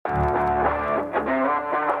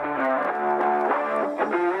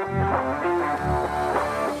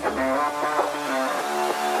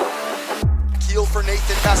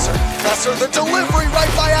Lesser the delivery right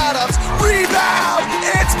by Adams. Rebound!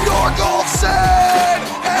 It's Bjorgolfsson!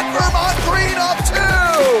 And Vermont Green up 2!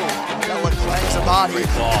 Bella clangs a body.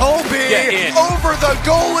 Comby over the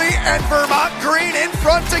goalie and Vermont Green in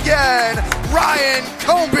front again. Ryan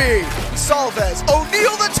Comby. Salvez.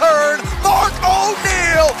 O'Neill the turn. Mark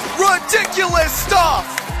O'Neill. Ridiculous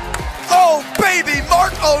stuff. Oh, baby,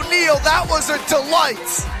 Mark O'Neill. That was a delight.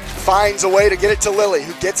 Finds a way to get it to Lilly,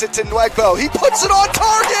 who gets it to Nwegbo. He puts it on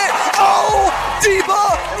target. Oh,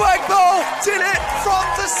 Diva Nwegbo did it from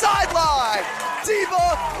the sideline.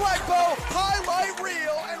 Diva Nwegbo highlight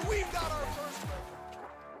reel, and we've got our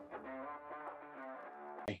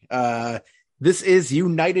first. This is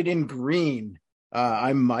United in Green.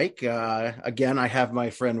 I'm Mike. Again, I have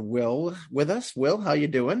my friend Will with us. Will, how you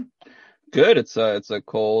doing? Good. It's a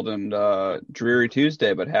cold and dreary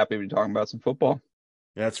Tuesday, but happy to be talking about some football.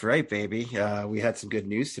 That's right, baby. We had some good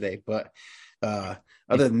news today, but other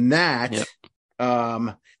than that,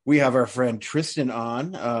 we have our friend Tristan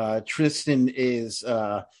on. Tristan is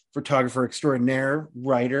photographer extraordinaire,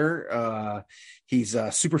 writer. He's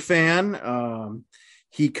a super fan.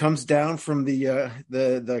 He comes down from the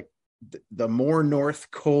more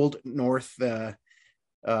cold north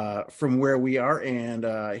from where we are,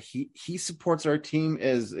 and he supports our team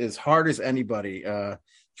as hard as anybody.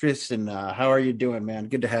 Tristan, how are you doing, man?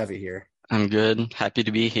 Good to have you here. I'm good. Happy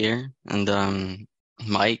to be here. And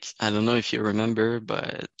Mike, I don't know if you remember,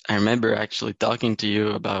 but I remember actually talking to you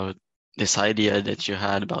about this idea that you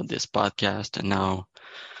had about this podcast, and now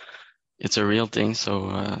it's a real thing. So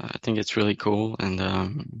I think it's really cool. And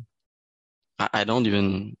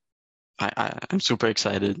I'm super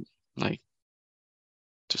excited, like,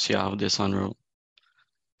 to see how this unroll.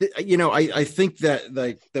 You know, I think that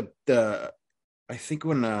like I think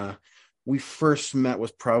when we first met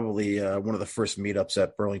was probably one of the first meetups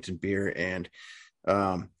at Burlington Beer, and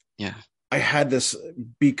I had this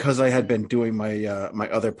because I had been doing my my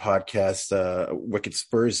other podcast, Wicked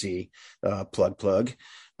Spursy, plug.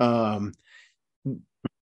 I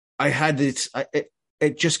had this.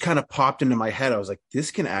 It just kind of popped into my head. I was like,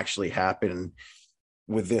 this can actually happen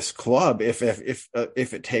with this club if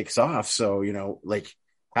it takes off. So, you know, like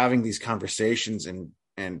having these conversations and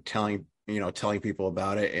telling people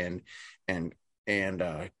about it and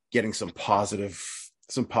getting some positive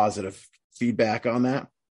feedback on that.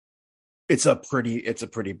 It's a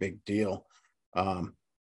pretty big deal.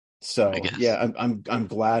 So yeah, I'm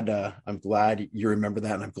glad you remember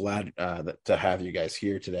that, and I'm glad to have you guys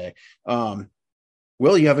here today. Will,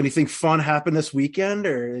 you have anything fun happen this weekend,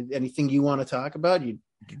 or anything you want to talk about? Did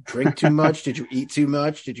you drink too much? Did you eat too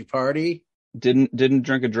much? Did you party? Didn't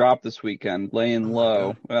drink a drop this weekend, laying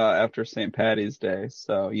low after St. Patty's Day.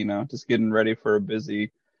 So, you know, just getting ready for a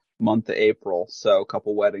busy month of April. So a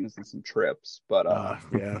couple weddings and some trips. But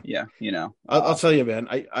yeah, you know. I'll tell you, man,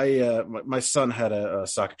 my son had a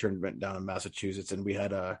soccer tournament down in Massachusetts, and we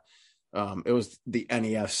had it was the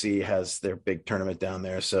NEFC has their big tournament down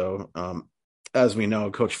there. So as we know,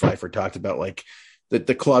 Coach Pfeiffer talked about like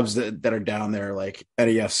the clubs that are down there, like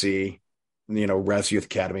NEFC, you know, Res Youth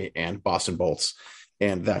Academy and Boston Bolts,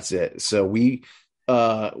 and that's it. So we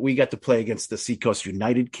got to play against the Seacoast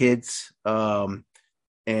United kids, and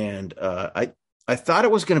I thought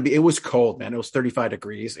it was cold, man. It was 35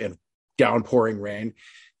 degrees and downpouring rain,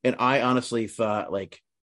 and I honestly thought, like,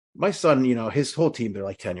 my son, you know, his whole team, they're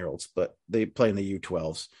like 10-year-olds, but they play in the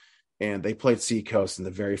U12s, and they played Seacoast in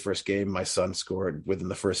the very first game. My son scored within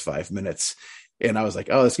the first 5 minutes, and I was like,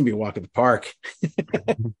 oh, this is gonna be a walk in the park.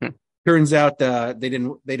 Turns out they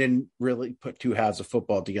didn't really put two halves of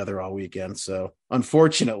football together all weekend. So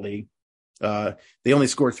unfortunately, they only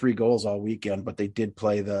scored 3 goals all weekend, but they did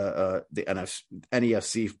play the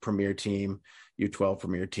NEFC Premier Team, U12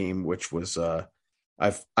 Premier Team, which was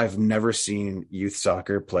I've never seen youth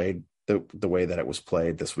soccer played the way that it was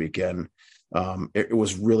played this weekend. It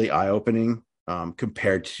was really eye opening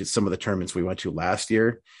compared to some of the tournaments we went to last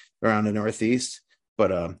year around the Northeast.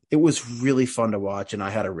 But it was really fun to watch, and I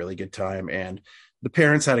had a really good time. And the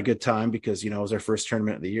parents had a good time because, you know, it was our first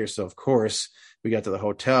tournament of the year. So, of course, we got to the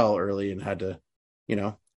hotel early and had to, you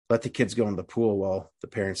know, let the kids go in the pool while the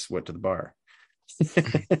parents went to the bar.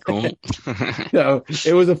 Cool. So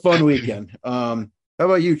it was a fun weekend. How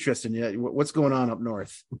about you, Tristan? Yeah, what's going on up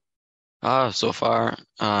north? So far,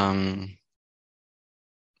 not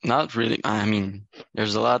really. I mean,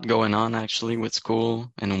 there's a lot going on actually with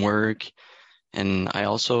school and work. And I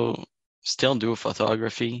also still do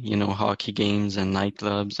photography, you know, hockey games and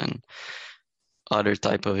nightclubs and other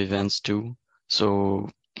type of events too. So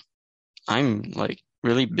I'm like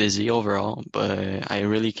really busy overall, but I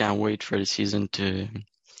really can't wait for the season to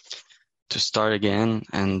start again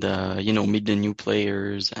and meet the new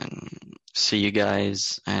players and see you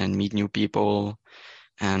guys and meet new people.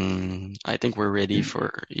 And I think we're ready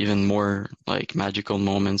for even more like magical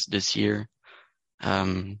moments this year.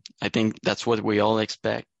 I think that's what we all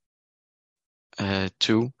expect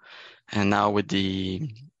too. And now with the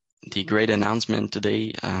great announcement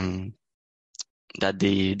today that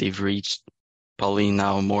they've reached probably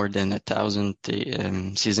now more than 1,000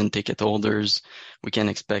 season ticket holders, we can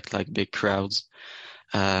expect like big crowds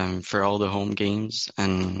for all the home games,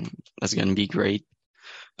 and that's going to be great.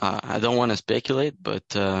 I don't want to speculate, but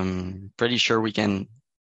pretty sure we can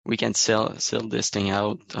sell this thing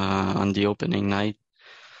out on the opening night.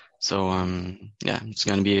 So it's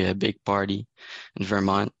going to be a big party in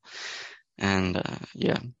Vermont. And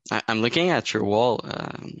I'm looking at your wall.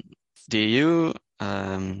 Do you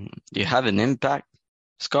have an Impact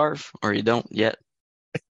scarf, or you don't yet?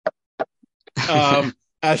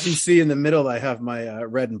 As you see in the middle, I have my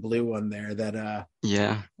red and blue one there. That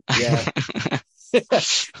yeah.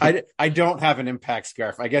 I don't have an Impact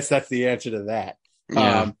scarf. I guess that's the answer to that.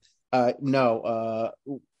 Yeah. No.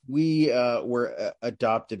 We were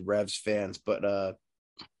adopted Revs fans, but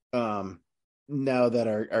now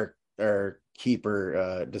that our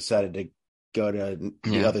keeper decided to go to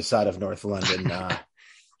the other side of North London,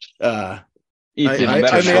 I may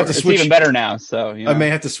have to switch. It's even better now, so I may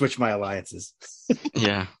have to switch my alliances.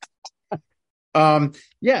 Yeah.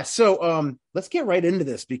 So let's get right into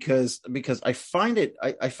this because I find it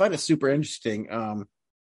super interesting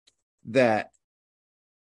that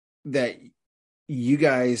you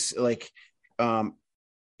guys, like,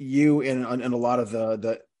 you and a lot of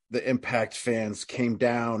the Impact fans came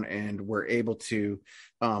down and were able to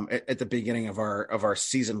at the beginning of our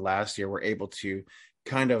season last year, were able to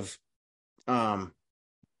kind of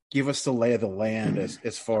give us the lay of the land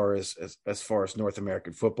as far as North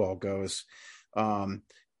American football goes, in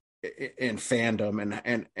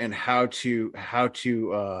fandom and how to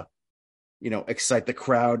excite the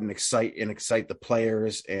crowd and excite the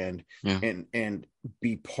players and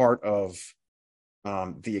be part of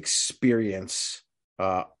the experience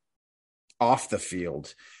off the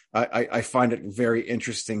field. I find it very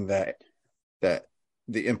interesting that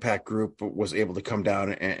the Impact group was able to come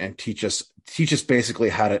down and teach us basically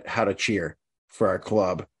how to cheer for our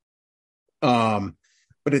club.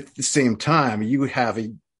 But at the same time, you have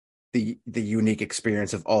the unique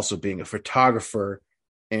experience of also being a photographer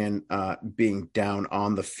and being down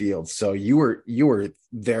on the field. So you were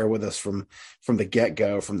there with us from the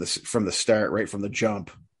get-go, from the start, right from the jump.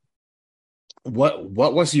 What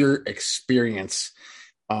was your experience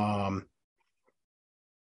from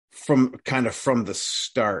the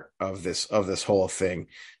start of this whole thing?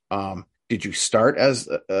 Did you start as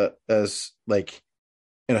like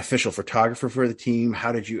an official photographer for the team?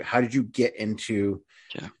 How did you get into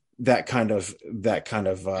that kind of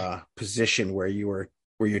position where you're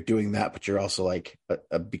doing that, but you're also like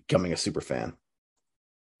becoming a super fan?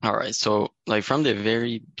 All right. So like from the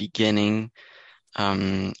very beginning,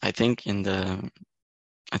 I think they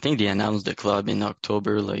announced the club in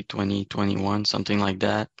October, like 2021, something like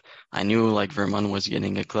that. I knew like Vermont was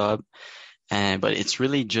getting a club, but it's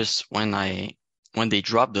really just when they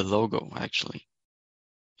dropped the logo, actually,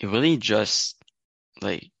 it really just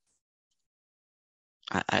like,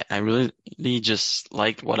 I really just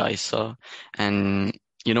liked what I saw. And,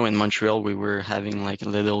 in Montreal, we were having like a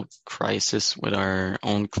little crisis with our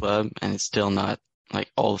own club, and it's still not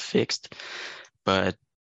like all fixed. But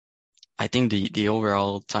I think the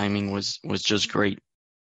overall timing was just great,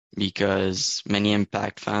 because many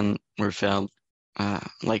Impact fans felt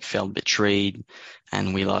betrayed,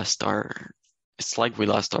 and it's like we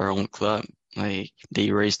lost our own club. Like they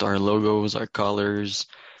erased our logos, our colors,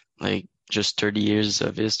 like just 30 years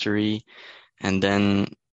of history. And then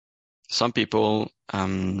some people,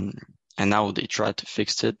 and now they tried to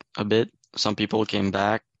fix it a bit. Some people came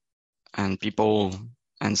back, and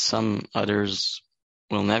some others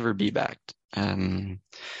will never be back at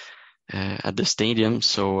the stadium.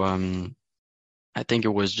 So I think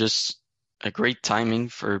it was just a great timing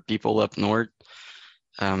for people up north.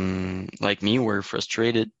 Like me, were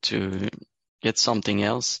frustrated to get something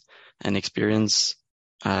else and experience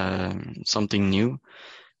something new.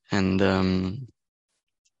 And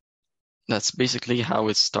that's basically how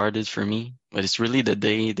it started for me. But it's really the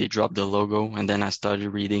day they dropped the logo, and then I started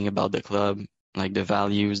reading about the club, like the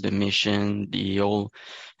values, the mission, the whole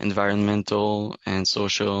environmental and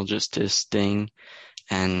social justice thing.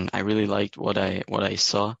 And I really liked what I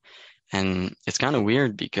saw. And it's kind of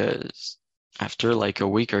weird, because after like a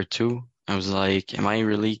week or two, I was like, am I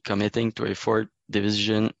really committing to a fourth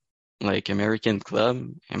division like American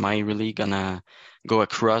club? Am I really gonna go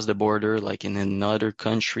across the border, like in another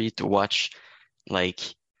country, to watch like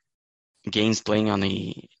games playing on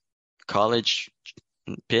a college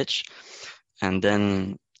pitch? And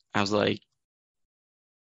then I was like,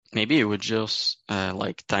 maybe it would just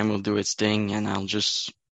like time will do its thing, and I'll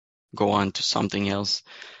just go on to something else.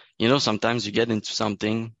 Sometimes you get into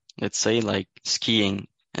something, let's say like skiing,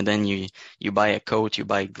 and then you buy a coat, you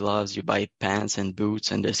buy gloves, you buy pants and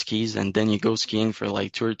boots and the skis, and then you go skiing for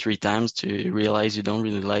like 2 or 3 times to realize you don't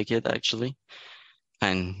really like it actually.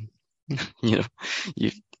 And you know,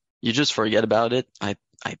 you you just forget about it. I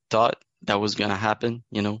thought that was gonna happen,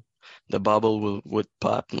 the bubble would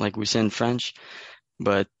pop, like we say in French,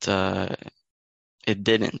 but it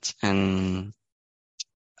didn't. And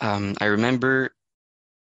I remember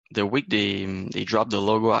the week they dropped the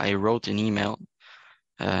logo, I wrote an email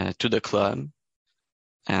to the club,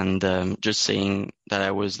 and just saying that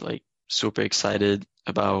I was like super excited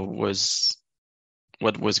about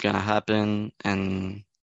what was gonna happen, and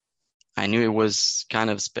I knew it was kind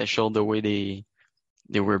of special the way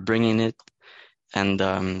they were bringing it. And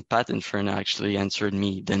Pat Inferno actually answered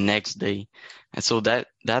me the next day, and so that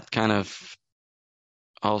kind of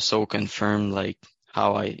also confirmed like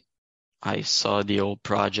how I saw the old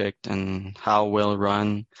project and how well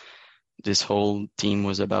run this whole team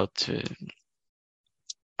was about to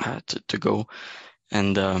go.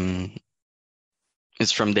 And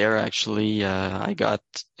it's from there actually I got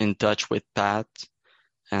in touch with Pat,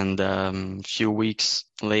 and a few weeks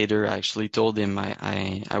later I actually told him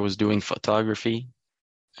I was doing photography,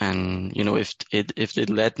 and if it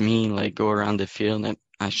let me like go around the field and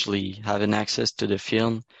actually having access to the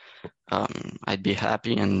film, I'd be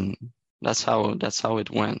happy, and that's how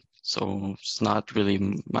it went. So it's not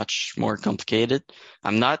really much more complicated.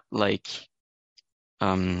 I'm not like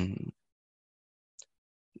I'm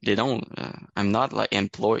not like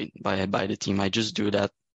employed by the team. I just do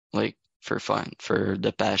that like for fun, for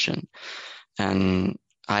the passion. And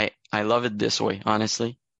I love it this way,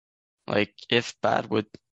 honestly. Like if Pat would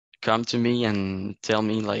come to me and tell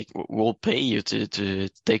me like we'll pay you to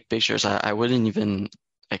take pictures, I wouldn't even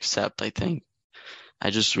accept, I think.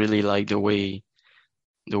 I just really like the way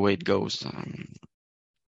it goes.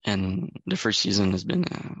 And the first season has been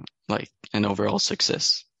like an overall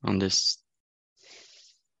success on this.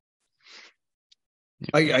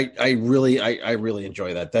 I really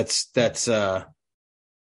enjoy that. That's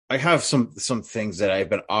I have some things that I've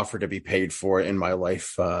been offered to be paid for in my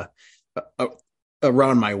life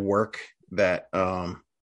around my work that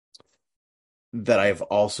I've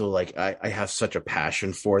also like I have such a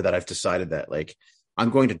passion for, that I've decided that like I'm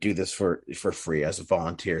going to do this for free as a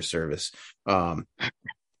volunteer service. And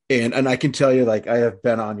I can tell you, like, I have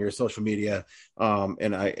been on your social media,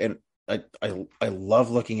 and I love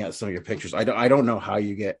looking at some of your pictures. I don't know how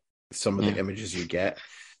you get some of the images you get,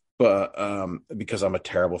 but because I'm a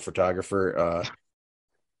terrible photographer,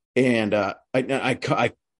 and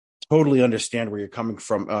I totally understand where you're coming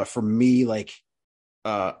from. For me, like,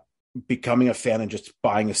 becoming a fan and just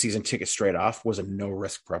buying a season ticket straight off was a no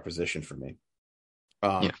risk proposition for me.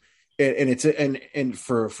 And it's and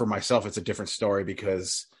for myself, it's a different story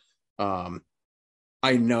because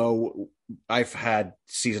I know I've had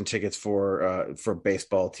season tickets for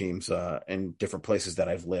baseball teams in different places that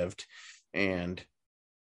I've lived, and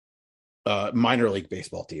minor league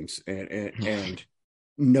baseball teams, and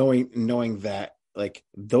knowing that like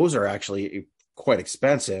those are actually quite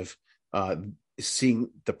expensive. Seeing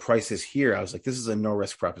the prices here, I was like, this is a no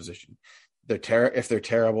risk proposition. If they're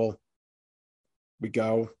terrible, we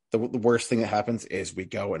go. The worst thing that happens is we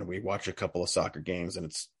go and we watch a couple of soccer games, and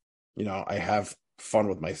it's, I have fun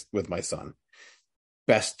with my son.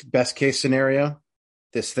 Best case scenario,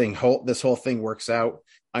 this whole thing works out.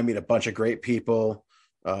 I meet a bunch of great people.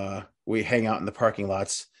 We hang out in the parking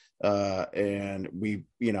lots, and we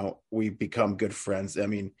become good friends. I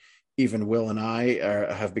mean, even Will and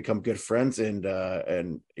I have become good friends, and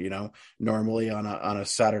normally on a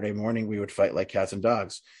Saturday morning we would fight like cats and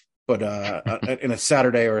dogs, but in a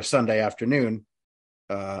Saturday or a Sunday afternoon,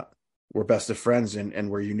 we're best of friends, and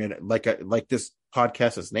we're united. Like this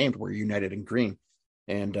podcast is named, we're united in green,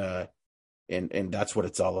 and that's what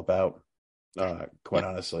it's all about. Quite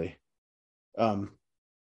honestly,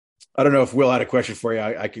 I don't know if Will had a question for you.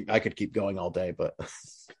 I could keep going all day, but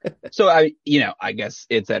so I guess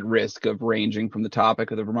it's at risk of ranging from the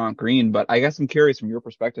topic of the Vermont Green, but I guess I'm curious from your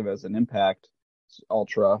perspective as an Impact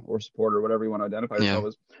ultra or supporter, whatever you want to identify yourself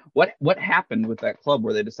as, what happened with that club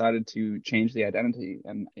where they decided to change the identity,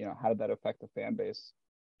 and how did that affect the fan base?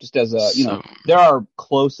 Just as they're our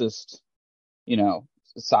closest,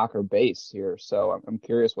 soccer base here. So I'm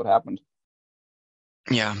curious what happened.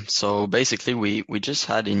 Yeah, so basically we just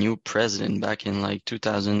had a new president back in like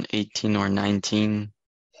 2018 or 19,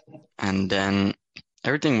 and then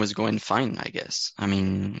everything was going fine, I guess. I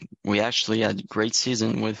mean, we actually had a great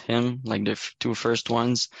season with him, like the two first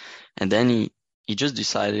ones, and then he just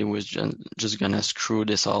decided he was just gonna screw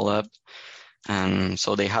this all up, and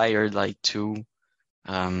so they hired like two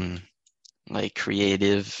like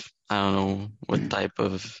creative, I don't know what type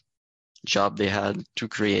of job they had, two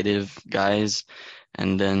creative guys,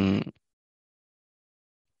 and then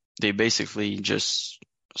they basically just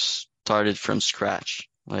started from scratch,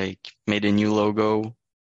 like made a new logo,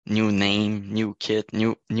 new name, new kit,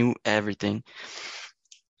 new everything.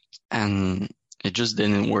 And it just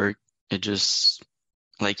didn't work. It just,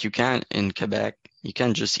 like, you can't in Quebec, you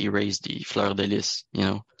can't just erase the fleur de lis, you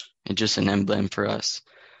know. It's just an emblem for us.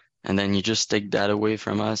 And then you just take that away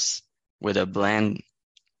from us with a bland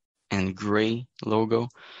and gray logo.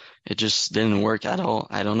 It just didn't work at all.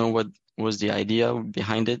 I don't know what was the idea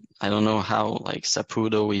behind it. I don't know how like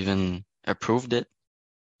Saputo even approved it.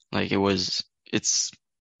 Like it's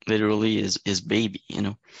literally his baby, you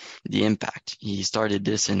know, the impact. He started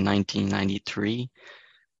this in 1993,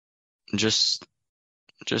 just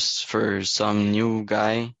for some new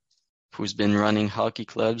guy who's been running hockey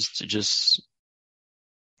clubs to just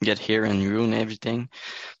get here and ruin everything.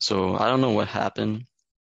 So I don't know what happened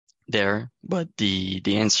there, but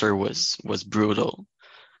the answer was brutal.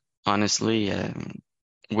 Honestly,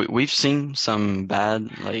 we've seen some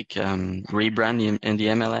bad like rebrand in the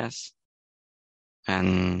MLS,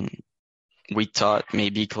 and we thought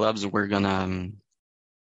maybe clubs were gonna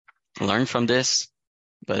learn from this,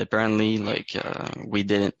 but apparently like we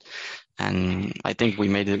didn't, and I think we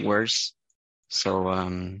made it worse.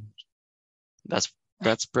 So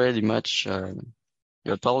that's pretty much.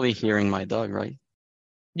 You're probably hearing my dog, right?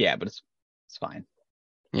 Yeah, but it's fine.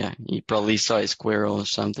 Yeah, he probably saw a squirrel or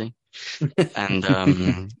something.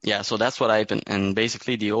 And yeah, so that's what happened. And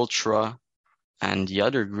basically the Ultra and the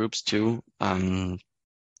other groups too,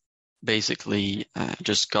 basically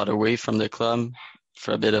just got away from the club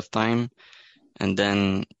for a bit of time. And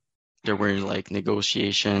then there were like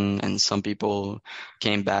negotiation and some people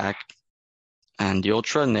came back, and the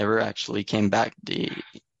Ultra never actually came back. They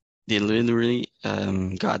literally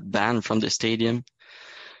got banned from the stadium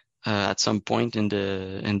at some point in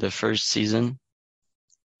the first season.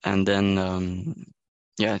 And then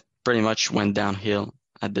yeah, pretty much went downhill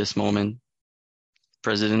at this moment.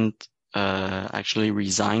 President actually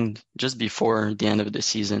resigned just before the end of the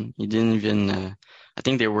season. He didn't even I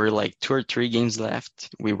think there were like 2 or 3 games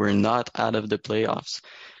left. We were not out of the playoffs,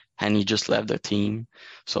 and he just left the team.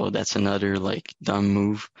 So that's another like dumb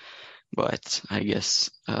move. But I guess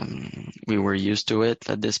we were used to it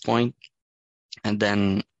at this point. And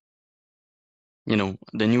then, you know,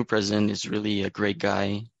 the new president is really a great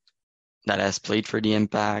guy that has played for the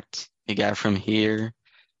Impact, a guy from here,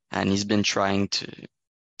 and he's been trying to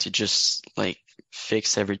just like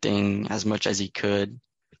fix everything as much as he could.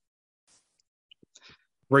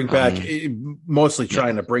 Bring back, mostly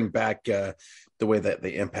trying to bring back the way that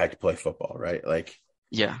the Impact play football, right? Like,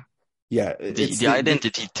 yeah. The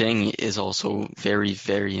identity thing is also very,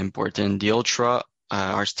 very important. The Ultra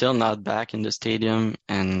are still not back in the stadium,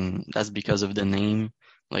 and that's because of the name.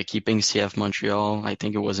 Like keeping CF Montreal, I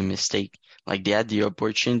think it was a mistake. Like they had the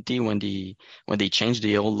opportunity when they changed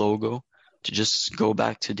the old logo to just go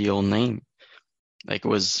back to the old name. Like it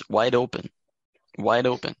was wide open,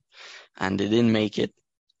 and they didn't make it.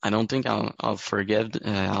 I don't think I'll forgive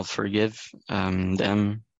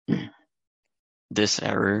them this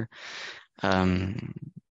error. I'm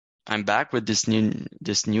back with this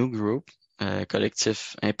new group,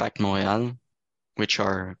 Collectif Impact Montréal, which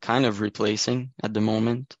are kind of replacing at the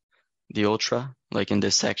moment the Ultra, like in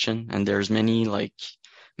this section. And there's many like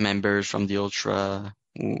members from the Ultra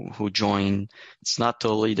who join. It's not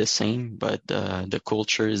totally the same, but the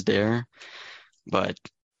culture is there. But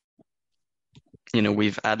you know,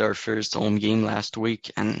 we've had our first home game last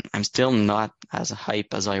week, and I'm still not as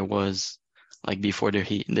hype as I was like before the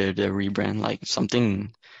rebrand. Like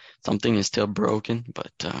something is still broken,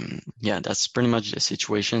 but yeah, that's pretty much the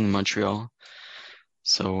situation in Montreal.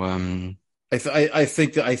 So I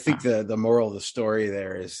think the moral of the story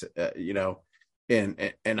there is, you know,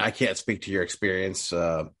 and I can't speak to your experience.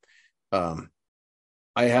 I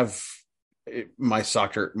have my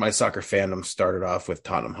soccer fandom started off with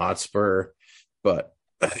Tottenham Hotspur, but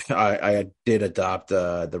I did adopt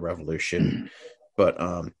the Revolution. But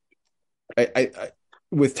I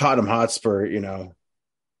with Tottenham Hotspur, you know,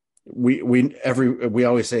 we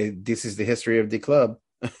always say this is the history of the club.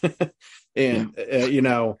 And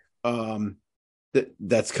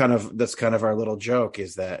that's kind of our little joke,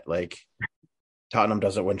 is that like Tottenham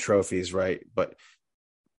doesn't win trophies, right? But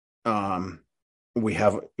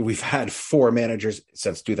we've had 4 managers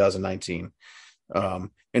since 2019.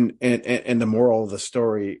 And the moral of the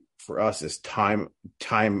story for us is time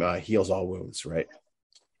heals all wounds, right?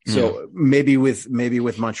 So maybe with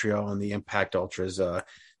Montreal and the Impact Ultras,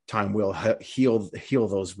 time will heal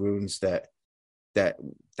those wounds that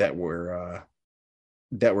were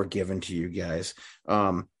given to you guys.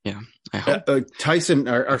 I hope. Tyson,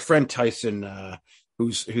 our friend Tyson,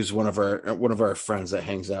 who's one of our friends that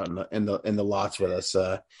hangs out in the lots with us,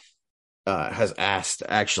 has asked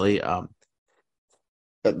actually,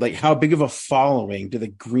 like, how big of a following do the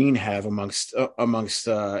Green have amongst at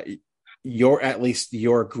least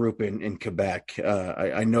your group in Quebec?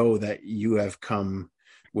 I know that you have come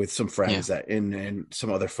with some friends and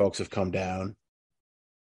some other folks have come down.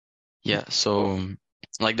 Yeah, so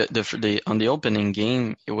like the on the opening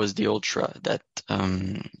game, it was the Ultra that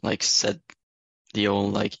like set the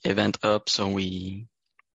old like event up. So we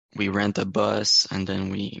rent a bus, and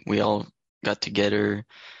then we all got together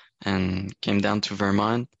and came down to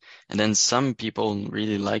Vermont. And then some people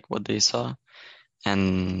really like what they saw,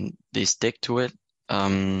 and they stick to it.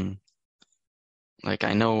 Like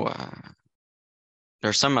I know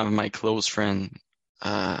there's some of my close friends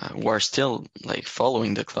who are still like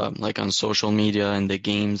following the club, like on social media and the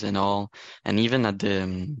games and all, and even at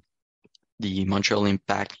the Montreal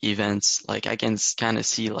Impact events. Like I can kind of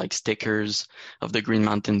see like stickers of the Green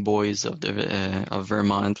Mountain Boys of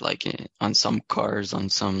Vermont, like on some cars, on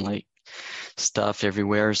some like stuff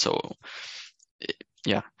everywhere. So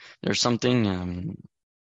yeah, there's something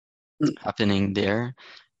happening there.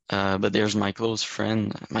 But there's my close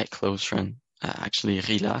friend, actually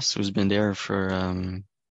Rilas, who's been there for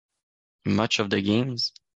much of the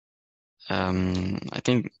games. I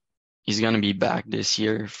think he's gonna be back this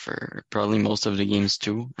year for probably most of the games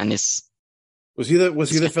too. And was he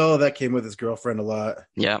the fellow that came with his girlfriend a lot?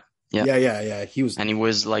 Yeah. He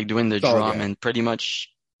was like doing the drum guy. And pretty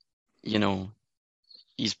much, he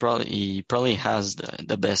probably has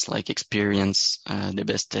the best like experience, the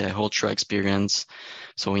best ultra experience,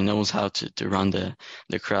 so he knows how to run the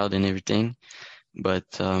crowd and everything. But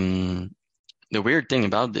the weird thing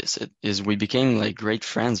about this is we became like great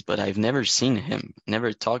friends, but I've never seen him,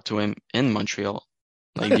 never talked to him in Montreal.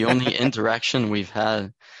 Like the only interaction we've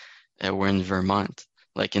had were in Vermont,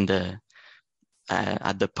 like in the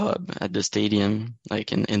at the pub, at the stadium,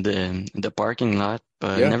 like in the parking lot,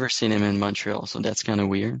 but I've never seen him in Montreal, so that's kind of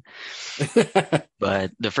weird.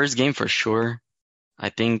 But the first game for sure, I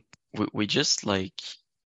think we just like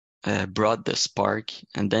brought the spark,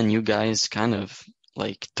 and then you guys kind of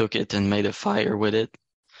like took it and made a fire with it.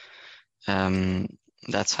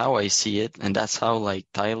 That's how I see it, and that's how like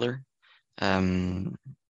Tyler kind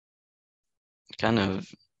of,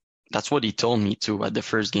 that's what he told me too at the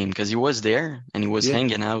first game, because he was there and he was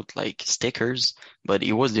hanging out like stickers, but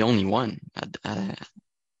he was the only one at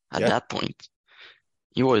that point.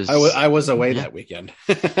 He was. I was away that weekend.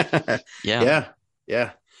 Yeah.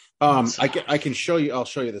 I can show you. I'll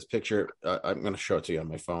show you this picture. I'm going to show it to you on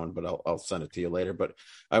my phone, but I'll send it to you later. But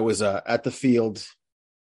I was at the field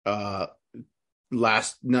the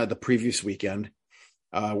previous weekend.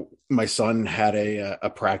 My son had a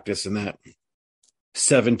practice in that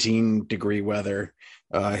 17-degree weather.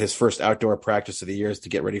 His first outdoor practice of the year is to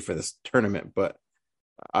get ready for this tournament. But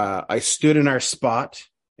I stood in our spot,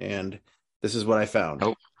 and this is what I found.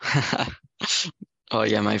 Oh, oh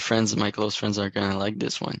yeah, my close friends are gonna like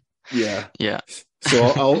this one. Yeah. So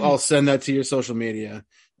I'll send that to your social media.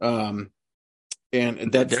 And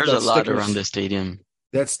there's a lot around the stadium.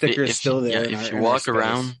 That sticker is still there. Yeah, if you walk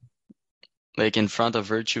around, like in front of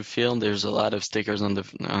Virtue Field, there's a lot of stickers on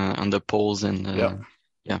the poles and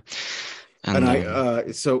And I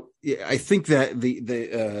think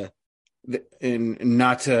that and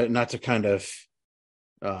not to kind of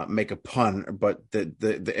make a pun, but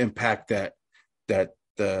the impact that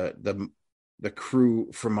the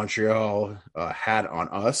crew from Montreal had on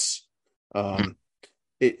us,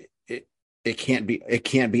 it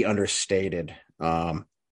can't be understated.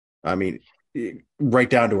 I mean, right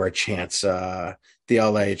down to our chants, the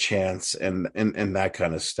LA chants and that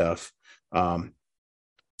kind of stuff. And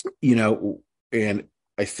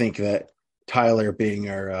I think that Tyler being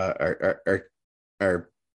our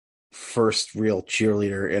first real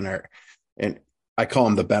cheerleader and I call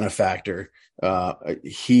him the benefactor.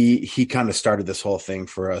 He kind of started this whole thing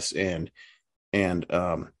for us,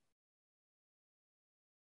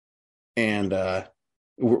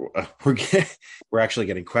 we're we're actually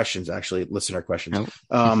getting questions, actually listener questions.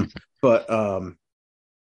 No. But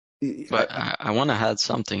But I want to add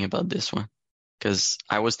something about this one because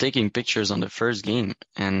I was taking pictures on the first game,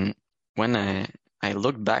 and when I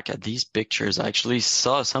looked back at these pictures, I actually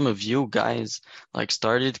saw some of you guys like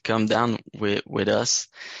started to come down with us,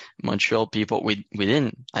 Montreal people. I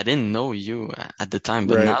didn't know you at the time,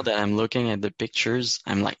 but now that I'm looking at the pictures,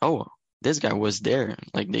 I'm like, oh, this guy was there.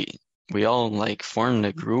 Like we all like formed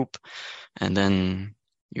a group, and then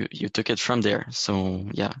you took it from there. So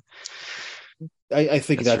yeah. I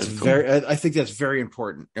think that's really cool. I think that's very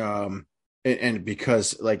important. And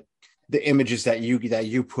because like the images that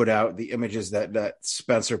you put out, the images that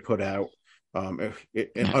Spencer put out,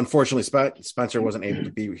 unfortunately Spencer wasn't able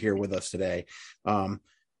to be here with us today.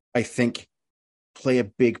 I think play a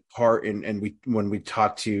big part in, and when we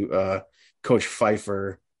talked to Coach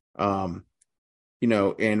Pfeiffer, you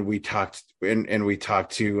know, and we talked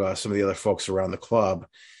to some of the other folks around the club,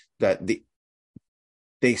 that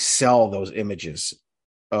they sell those images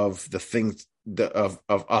of the things of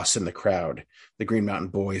us in the crowd, the Green Mountain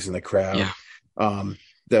Boys in the crowd. Yeah.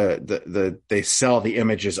 They sell the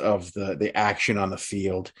images of the action on the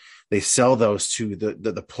field. They sell those to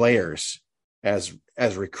the players as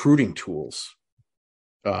recruiting tools.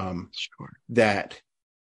 Sure. That,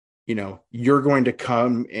 you know, you're going to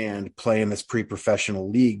come and play in this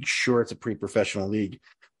pre-professional league. Sure, it's a pre-professional league,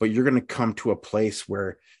 but you're going to come to a place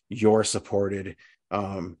where you're supported.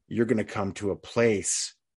 You're going to come to a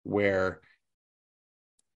place where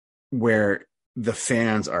the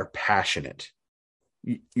fans are passionate.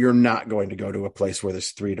 You're not going to go to a place where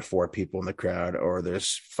there's 3 to 4 people in the crowd, or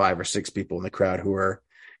there's 5 or 6 people in the crowd who are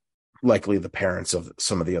likely the parents of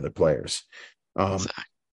some of the other players. Exactly.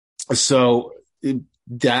 So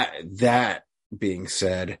that being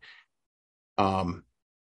said, how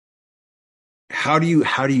do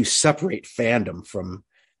you separate fandom from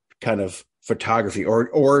kind of photography,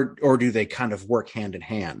 or do they kind of work hand in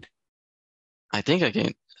hand? I think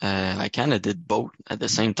I kind of did both at the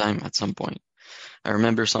same time at some point. I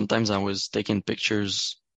remember sometimes I was taking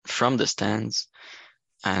pictures from the stands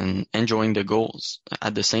and enjoying the goals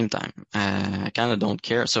at the same time. I kind of don't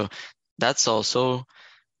care. So that's also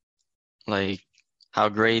like how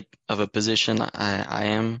great of a position I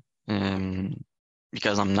am,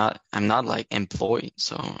 because I'm not like employed,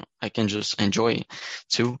 so I can just enjoy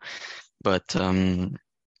too. But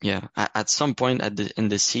yeah, at some point in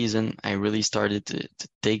the season, I really started to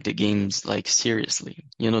take the games like seriously.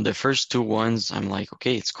 You know, the first 2 ones, I'm like,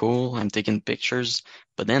 okay, it's cool, I'm taking pictures.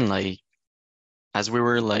 But then like as we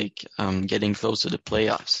were like getting close to the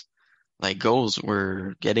playoffs, like goals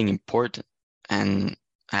were getting important, and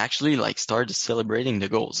I actually like started celebrating the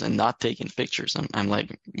goals and not taking pictures. I'm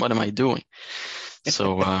like, what am I doing?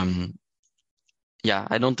 So yeah,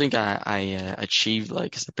 I don't think I achieved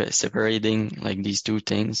like separating like these 2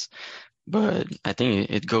 things, but I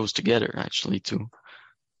think it goes together actually too.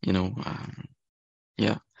 You know,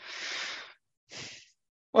 yeah.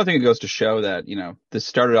 Well, I think it goes to show that, you know, this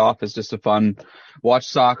started off as just a fun watch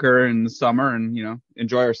soccer in the summer and, you know,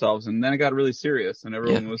 enjoy ourselves. And then it got really serious and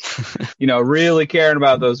everyone was, you know, really caring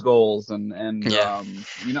about those goals. And Yeah.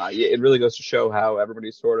 you know, it really goes to show how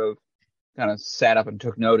everybody sort of kind of sat up and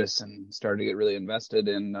took notice and started to get really invested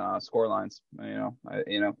in score lines, you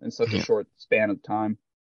know, in such a Yeah. short span of time.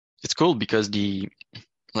 It's cool because the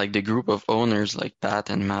group of owners like Pat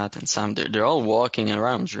and Matt and Sam, they're all walking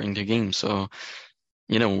around during the game. So,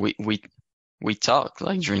 you know, we talk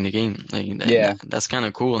like during the game, like Yeah. that's kind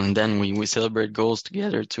of cool. And then we celebrate goals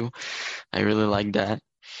together too. I really like that.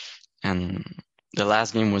 And the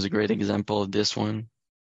last game was a great example of this one.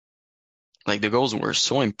 Like the goals were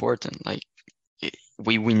so important. Like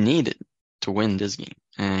we needed to win this game.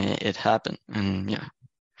 It happened. And yeah.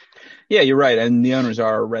 Yeah, you're right. And the owners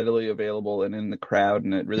are readily available and in the crowd,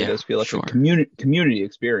 and it really does feel like sure. a community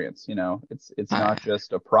experience. You know, it's not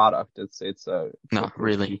just a product. It's a no, group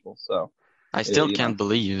really. of people. So I still can't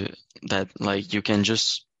believe that like you can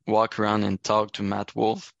just walk around and talk to Matt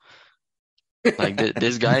Wolf. Like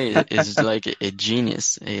this guy is like a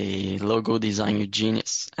genius, a logo designer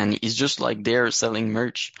genius, and he's just like there selling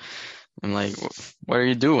merch. I'm like, what are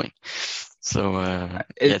you doing? So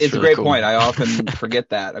it's really a great cool. point. I often forget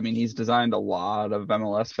that. I mean, he's designed a lot of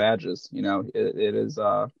MLS badges. You know, it is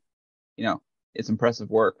you know, it's impressive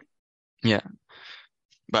work. Yeah,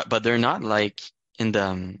 but they're not like in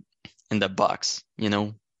the box, you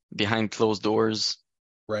know, behind closed doors,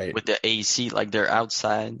 Right. with the AC. Like they're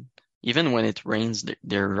outside. Even when it rains,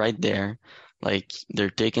 they're right there. Like they're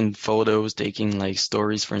taking photos, taking like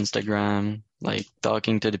stories for Instagram, like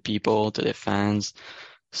talking to the people, to the fans.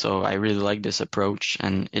 So I really like this approach,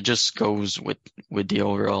 and it just goes with the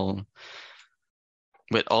overall,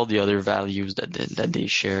 with all the other values that they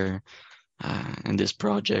share in this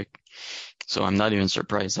project. So I'm not even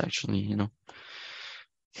surprised, actually, you know.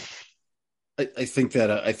 I think that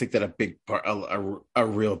a big part, a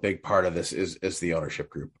real big part of this is the ownership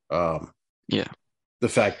group. Yeah. The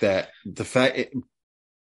fact that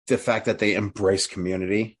they embrace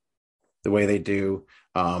community the way they do,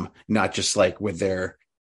 not just like with their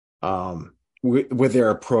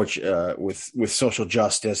approach with social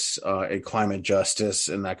justice and climate justice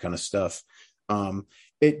and that kind of stuff.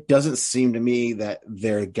 It doesn't seem to me that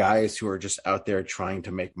they're guys who are just out there trying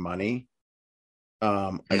to make money.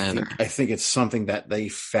 I think it's something that they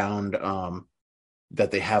found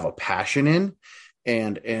that they have a passion in,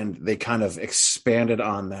 and they kind of expanded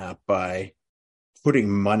on that by putting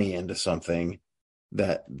money into something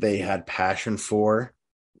that they had passion for,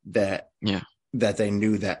 that they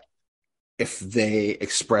knew that if they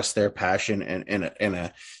express their passion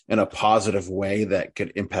in a positive way that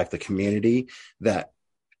could impact the community, that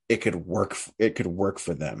it could work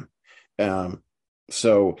for them.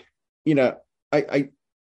 So, you know, I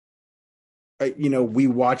we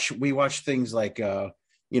watch things like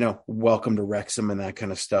Welcome to Wrexham and that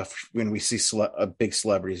kind of stuff when we see big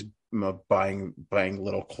celebrities buying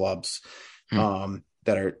little clubs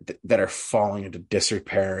that are falling into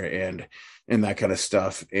disrepair and that kind of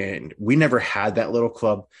stuff. And we never had that little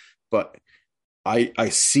club, but I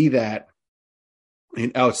see that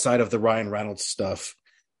outside of the Ryan Reynolds stuff.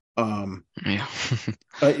 They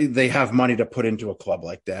have money to put into a club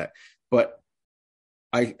like that, but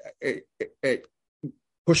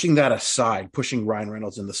pushing that aside, pushing Ryan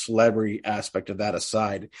Reynolds and the celebrity aspect of that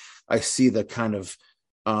aside, I see the kind of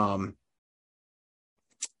I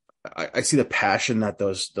see the passion that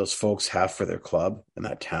those folks have for their club in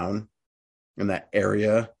that town, in that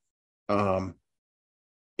area, and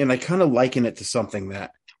I kind of liken it to something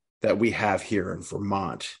that we have here in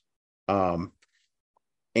Vermont, and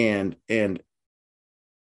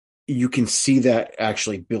you can see that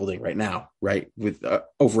actually building right now, right, with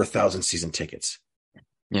over 1,000 season tickets.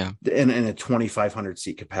 Yeah. In a 2,500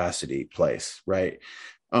 seat capacity place, right?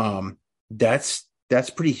 That's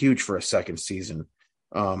pretty huge for a second season.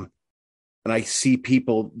 And I see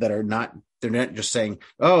people that they're not just saying,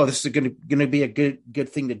 "Oh, this is going to be a good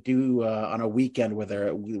thing to do on a weekend with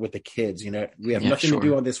the kids." You know, we have nothing to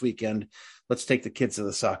do on this weekend. Let's take the kids to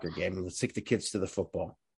the soccer game, and let's take the kids to the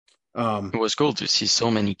football. It was cool to see so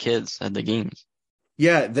many kids at the games.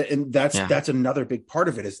 Yeah, and that's another big part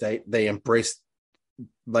of it is they embrace,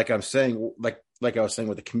 like I'm saying, like I was saying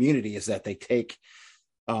with the community, is that they take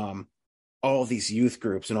all these youth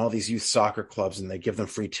groups and all these youth soccer clubs, and they give them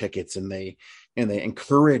free tickets, and they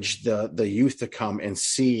encourage the youth to come and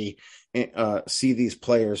see these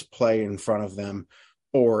players play in front of them,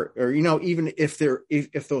 or even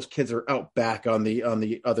if those kids are out back on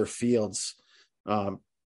the other fields,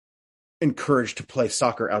 encouraged to play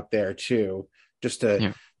soccer out there too, just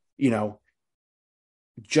to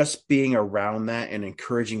just being around that and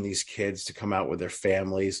encouraging these kids to come out with their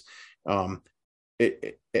families.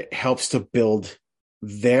 It helps to build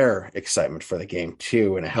their excitement for the game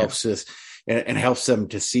too. And it helps us and helps them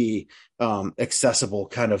to see accessible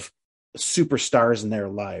kind of superstars in their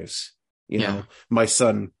lives. You know, my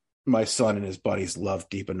son and his buddies love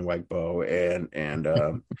Deep in Nwegbo, and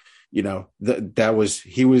he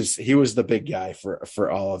was the big guy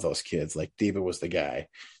for all of those kids. Like Diva was the guy.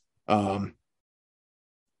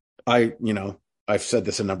 I've said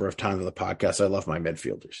this a number of times on the podcast. I love my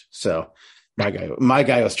midfielders. So my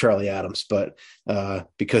guy was Charlie Adams, but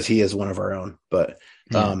because he is one of our own. But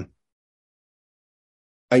I'm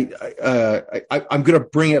going to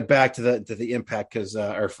bring it back to the impact because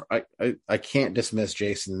I can't dismiss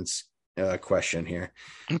Jason's question here.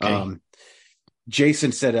 Okay.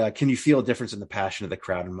 Jason said, "Can you feel a difference in the passion of the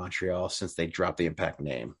crowd in Montreal since they dropped the Impact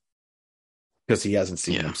name?" Because he hasn't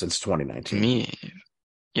seen them since 2019.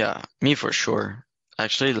 Me for sure.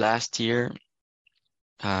 Actually, last year,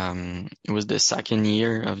 it was the second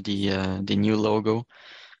year of the new logo,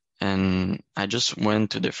 and I just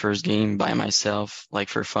went to the first game by myself, like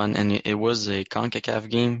for fun, and it was a CONCACAF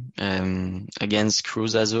game against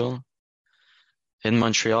Cruz Azul in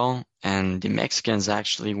Montreal, and the Mexicans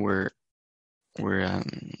actually were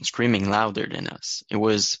screaming louder than us. It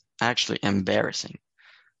was actually embarrassing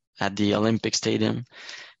at the Olympic Stadium,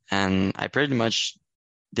 and I pretty much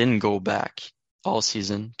didn't go back all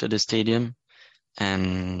season to the stadium.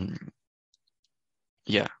 And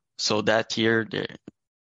so that year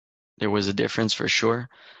there was a difference for sure.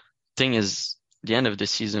 Thing is, the end of the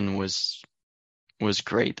season was was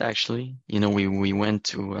great actually. We went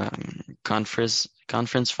to conference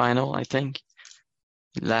final, I think,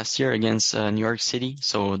 last year against New York City.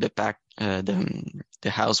 So the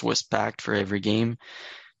house was packed for every game,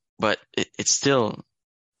 but it still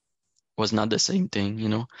was not the same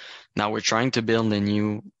thing. Now we're trying to build a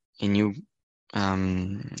new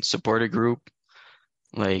supporter group,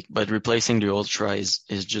 but replacing the Ultra is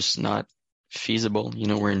just not feasible.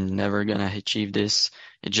 We're never gonna achieve this.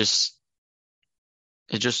 It just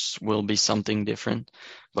will be something different,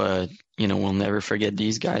 but we'll never forget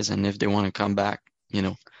these guys. And if they want to come back,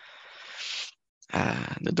 the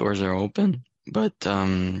doors are open. But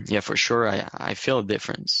yeah, for sure, I feel a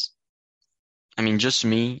difference. I mean, just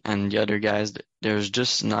me and the other guys, there's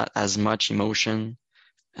just not as much emotion,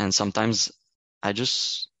 and sometimes I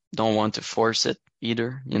just don't want to force it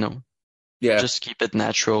either. Yeah. Just keep it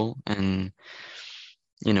natural, and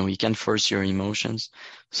you can't force your emotions.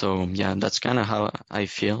 So yeah, that's kind of how I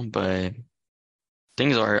feel, but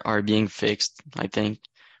things are being fixed, I think.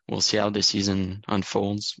 We'll see how the season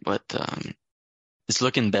unfolds, but it's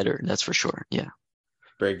looking better, that's for sure. Yeah.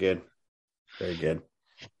 Very good. Very good.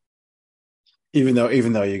 Even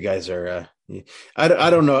though you guys are I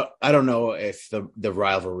don't know if the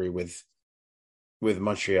rivalry with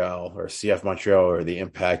Montreal or CF Montreal or the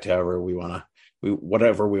Impact,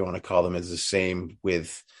 whatever we want to call them, is the same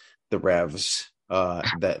with the Revs.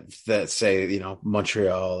 That say,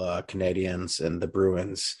 Montreal Canadiens and the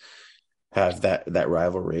Bruins have that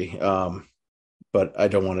rivalry. But I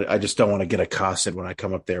just don't want to get accosted when I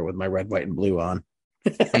come up there with my red, white, and blue on.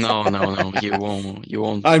 No, you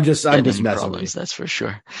won't. I'm just messing problems, with you. that's for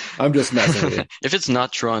sure. I'm just messing with you. If it's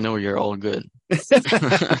not Toronto, you're all good.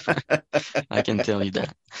 I can tell you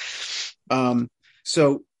that.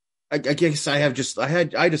 So I guess I just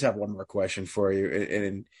have one more question for you,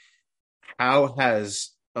 and how has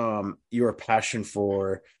your passion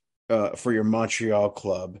for your Montreal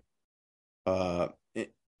club,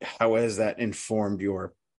 how has that informed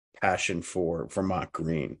your passion for Vermont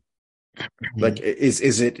Green? Like,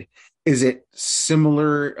 is it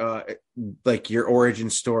similar, like your origin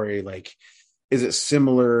story? Like, is it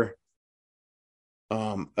similar,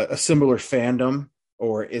 a similar fandom,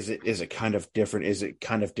 or is it kind of different? Is it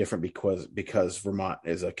kind of different because Vermont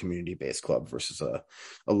is a community-based club versus a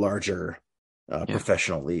larger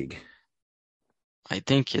professional league? I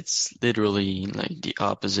think it's literally like the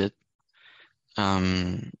opposite.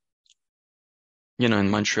 In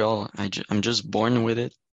Montreal, I'm just born with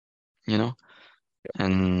it,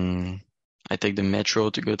 and I take the metro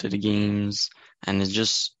to go to the games, and it's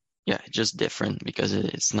just different because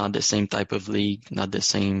it's not the same type of league, not the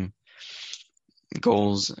same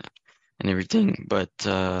goals and everything. But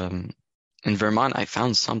in Vermont, I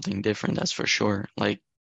found something different, that's for sure. Like,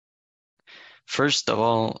 first of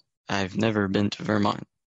all, I've never been to Vermont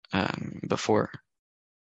before.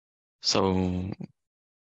 So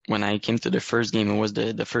when I came to the first game, it was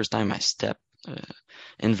the first time I stepped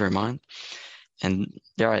in Vermont. And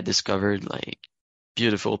there I discovered like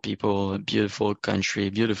beautiful people, beautiful country,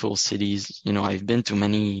 beautiful cities. I've been to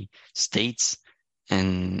many states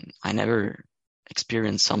and I never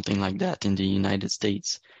experienced something like that in the United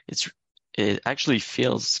States. It actually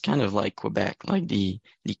feels kind of like Quebec, like the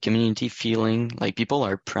community feeling, like people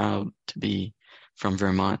are proud to be from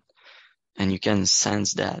Vermont, and you can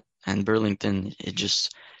sense that. And Burlington is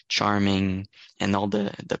just charming, and all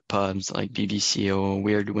the pubs like BBCO,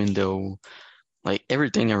 Weird Window, like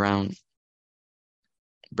everything around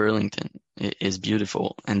Burlington is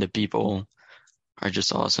beautiful, and the people are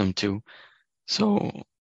just awesome too. So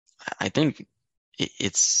I think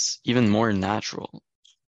it's even more natural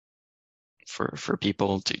for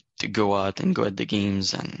people to go out and go at the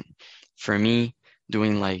games. And for me,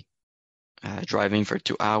 doing like driving for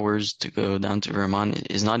 2 hours to go down to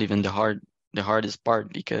Vermont is not even the hardest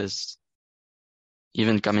part, because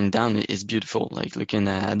even coming down is beautiful, like looking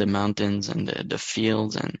at the mountains and the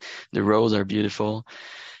fields, and the roads are beautiful,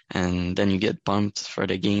 and then you get pumped for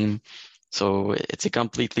the game. So it's a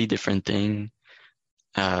completely different thing.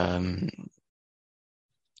 And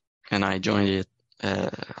I joined it.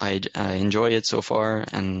 I enjoy it so far,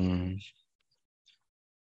 and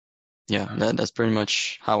yeah, that's pretty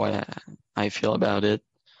much how I feel about it.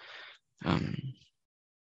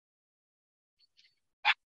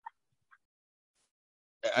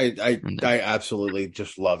 I absolutely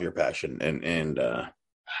just love your passion,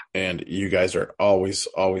 and you guys are always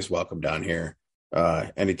welcome down here.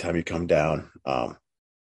 Anytime you come down,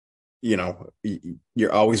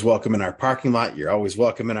 you're always welcome in our parking lot. You're always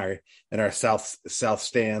welcome in our south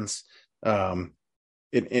stands.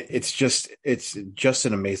 It's just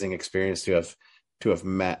an amazing experience to have have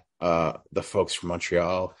met the folks from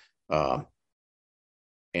Montreal,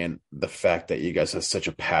 and the fact that you guys have such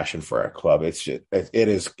a passion for our club. It's just, it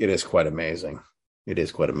is quite amazing. It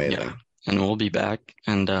is quite amazing. Yeah, and we'll be back.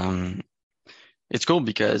 And it's cool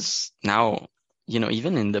because now,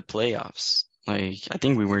 even in the playoffs, like I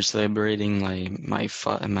think we were celebrating like my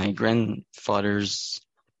grandfather's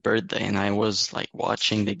birthday, and I was like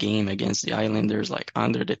watching the game against the Islanders, like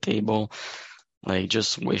under the table, like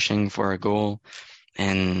just wishing for a goal.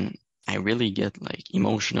 And I really get like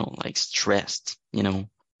emotional, like stressed,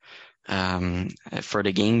 for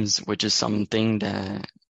the games, which is something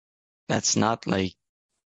that's not like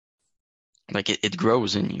it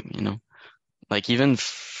grows in you. Like even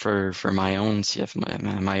for my own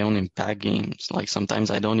CF, my own impact games, like sometimes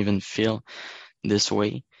I don't even feel this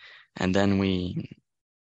way, and then you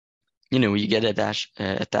get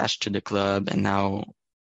attached to the club, and now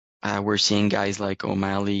we're seeing guys like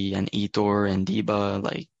O'Malley and Etor and Deba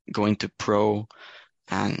like going to pro,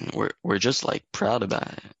 and we're just like proud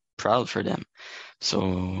for them.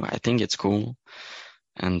 So I think it's cool,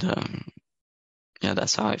 and yeah,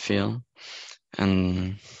 that's how I feel.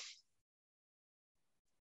 And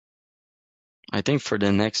I think for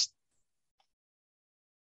the next,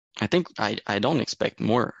 I don't expect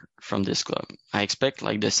more from this club. I expect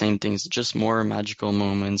like the same things, just more magical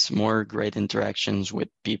moments, more great interactions with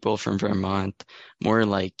people from Vermont, more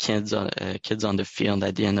like kids on the field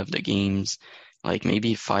at the end of the games, like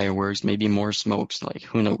maybe fireworks, maybe more smokes, like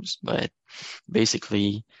who knows? But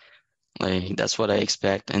basically, like that's what I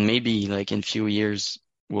expect. And maybe like in a few years,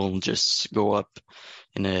 we'll just go up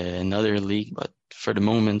in another league. But for the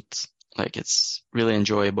moment, like it's really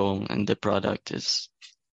enjoyable, and the product is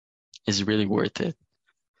really worth it.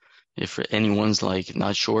 If anyone's like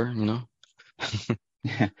not sure,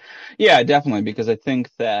 Yeah, definitely. Because I think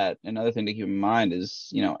that another thing to keep in mind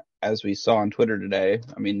is, as we saw on Twitter today,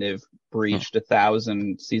 I mean, they've breached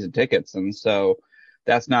 1,000 season tickets. And so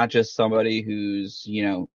that's not just somebody who's,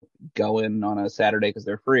 going on a Saturday because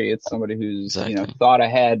they're free. It's somebody who's, exactly. thought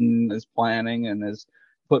ahead and is planning and has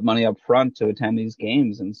put money up front to attend these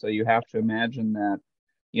games. And so you have to imagine that,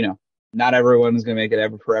 not everyone's going to make it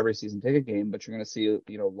ever for every season ticket game, but you're going to see,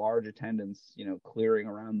 large attendance, clearing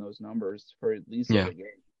around those numbers for at least every game.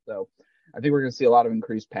 So I think we're going to see a lot of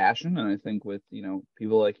increased passion. And I think with,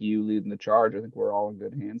 people like you leading the charge, I think we're all in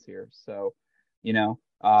good hands here. So, we're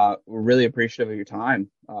really appreciative of your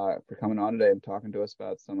time for coming on today and talking to us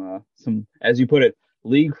about some, as you put it,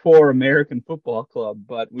 League 4 American Football Club,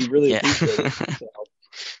 but we really appreciate it. So.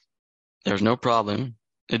 There's no problem.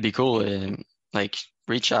 It'd be cool. Like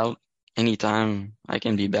reach out anytime. I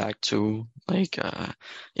can be back too. Like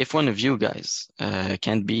if one of you guys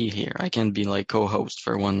can't be here, I can be like co-host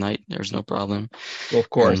for one night. There's no problem. Well, of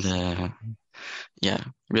course. And yeah,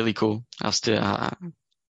 really cool.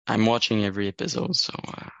 I'm watching every episode, so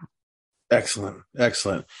Excellent.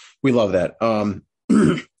 We love that.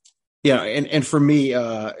 Yeah, and for me,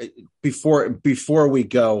 before we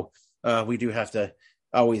go, we do have to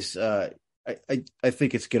always. I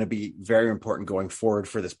think it's going to be very important going forward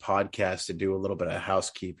for this podcast to do a little bit of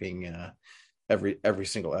housekeeping every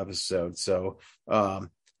single episode. So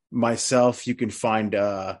myself, you can find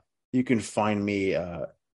me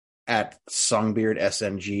at Songbeard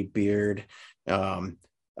SNG Beard on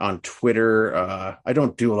Twitter. I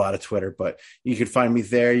don't do a lot of Twitter, but you can find me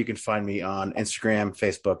there. You can find me on Instagram,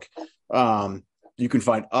 Facebook. You can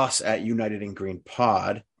find us at United in Green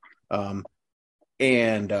Pod.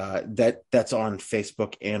 And that's on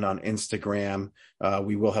Facebook and on Instagram.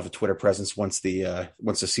 We will have a Twitter presence once the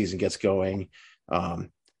season gets going.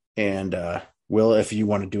 And Will, if you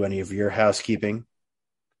want to do any of your housekeeping,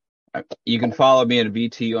 you can follow me at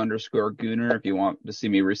VT_Gooner if you want to see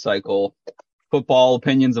me recycle football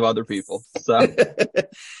opinions of other people. So,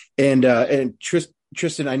 and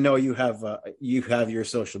Tristan, I know you have your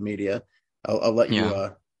social media. I'll let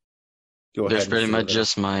you. Go ahead. There's pretty much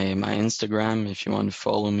just my Instagram if you want to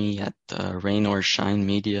follow me at Rain or Shine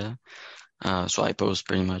Media. So I post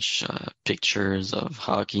pretty much pictures of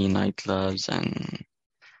hockey, nightclubs, and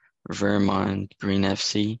Vermont, Green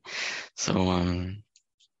FC. So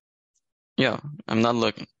yeah, I'm not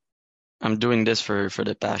looking. I'm doing this for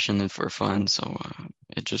the passion and for fun. So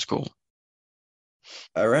it's just cool.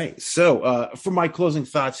 All right. So for my closing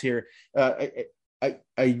thoughts here,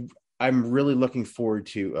 I'm really looking forward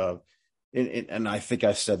to. And I think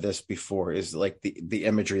I've said this before, is like the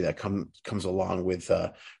imagery that comes along with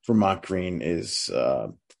Vermont Green is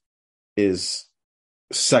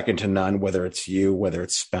second to none. Whether it's you, whether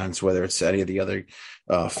it's Spence, whether it's any of the other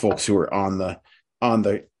folks who are on the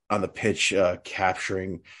pitch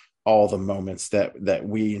capturing all the moments that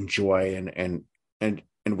we enjoy and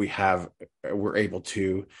we're able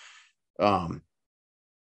to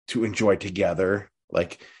enjoy together,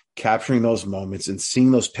 like capturing those moments and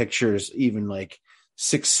seeing those pictures even like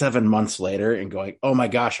 6-7 months later and going, oh my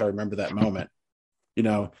gosh, I remember that moment.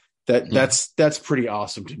 That's pretty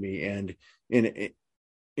awesome to me. And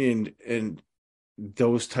in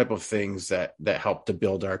those type of things that help to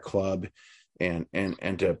build our club and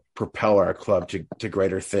to propel our club to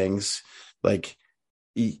greater things. Like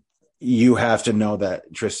you have to know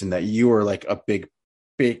that, Tristan, that you are like a big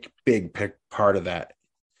part of that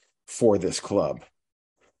for this club.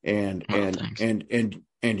 And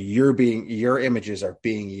your images are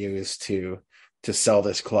being used to sell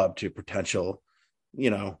this club to potential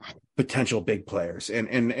big players.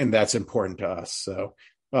 And that's important to us. So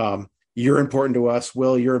you're important to us,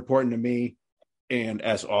 Will, you're important to me. And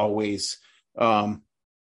as always,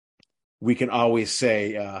 we can always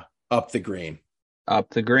say, up the green. Up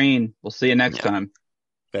the green. We'll see you next time.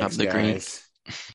 Thanks, Up the guys. green.